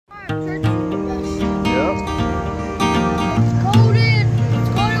Yep. It's cold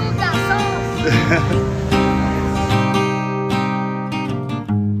with that sauce.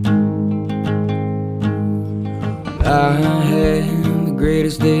 I had the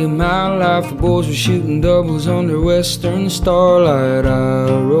greatest day of my life. The boys were shooting doubles under western starlight.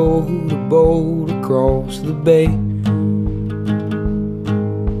 I rowed a boat across the bay,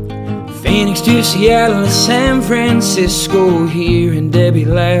 Phoenix to Seattle and San Francisco. Hearing Debbie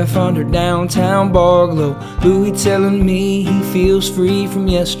laugh under downtown Barlow. Louis telling me he feels free from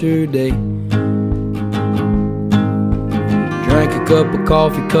yesterday. Drank a cup of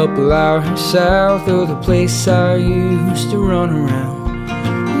coffee, couple hours south of the place I used to run around.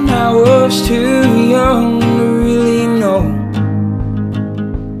 And I was too young to really know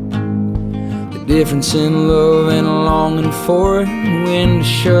the difference in love and longing for it, and when to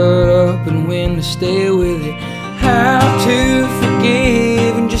shut up and when to stay with it. How to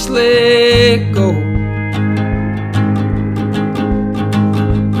forgive and just let go.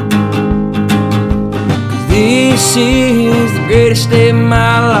 This is the greatest day of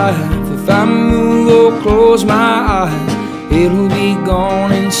my life. If I move or close my eyes, it'll be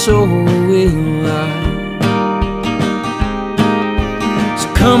gone and so will I. So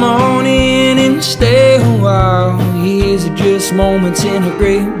come on in and stay a while. Years are just moments in a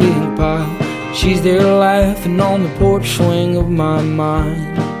great big pile. She's there laughing on the porch swing of my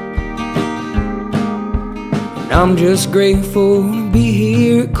mind, and I'm just grateful to be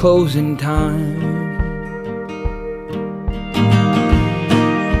here at closing time.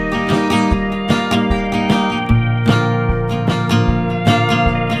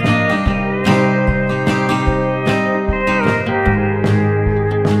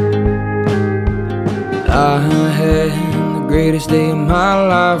 I had the greatest day of my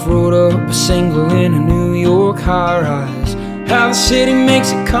life. Wrote up a single in a New York high-rise. How the city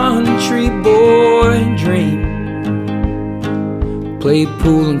makes a country boy dream. Played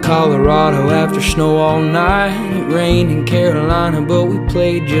pool in Colorado after snow all night. It rained in Carolina, but we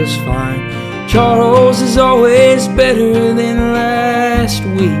played just fine. Charles is always better than last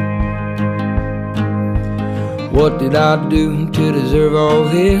week. What did I do to deserve all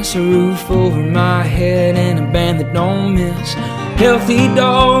this? A roof over my head and a band that don't miss. Healthy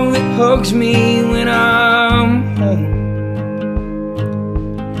dog that hugs me when I'm home.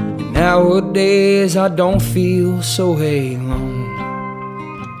 And nowadays I don't feel so alone.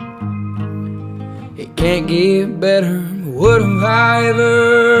 It can't get better, but what have I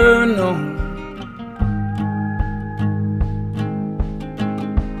ever known?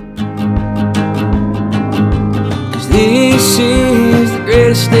 This is the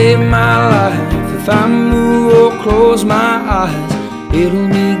greatest day of my life. If I move or close my eyes, it'll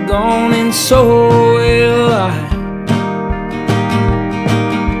be gone and so will I.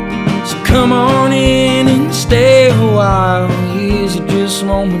 So come on in and stay a while. Years are just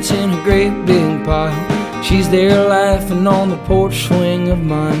moments in a great big pile. She's there laughing on the porch swing of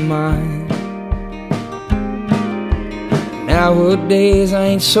my mind. Nowadays I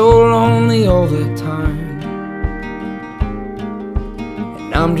ain't so lonely all the time.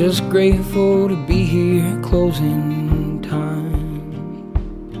 I'm just grateful to be here at closing time.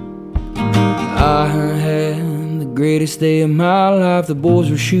 I had the greatest day of my life. The boys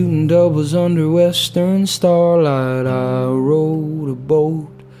were shooting doubles under western starlight. I rowed a boat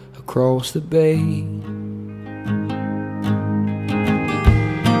across the bay.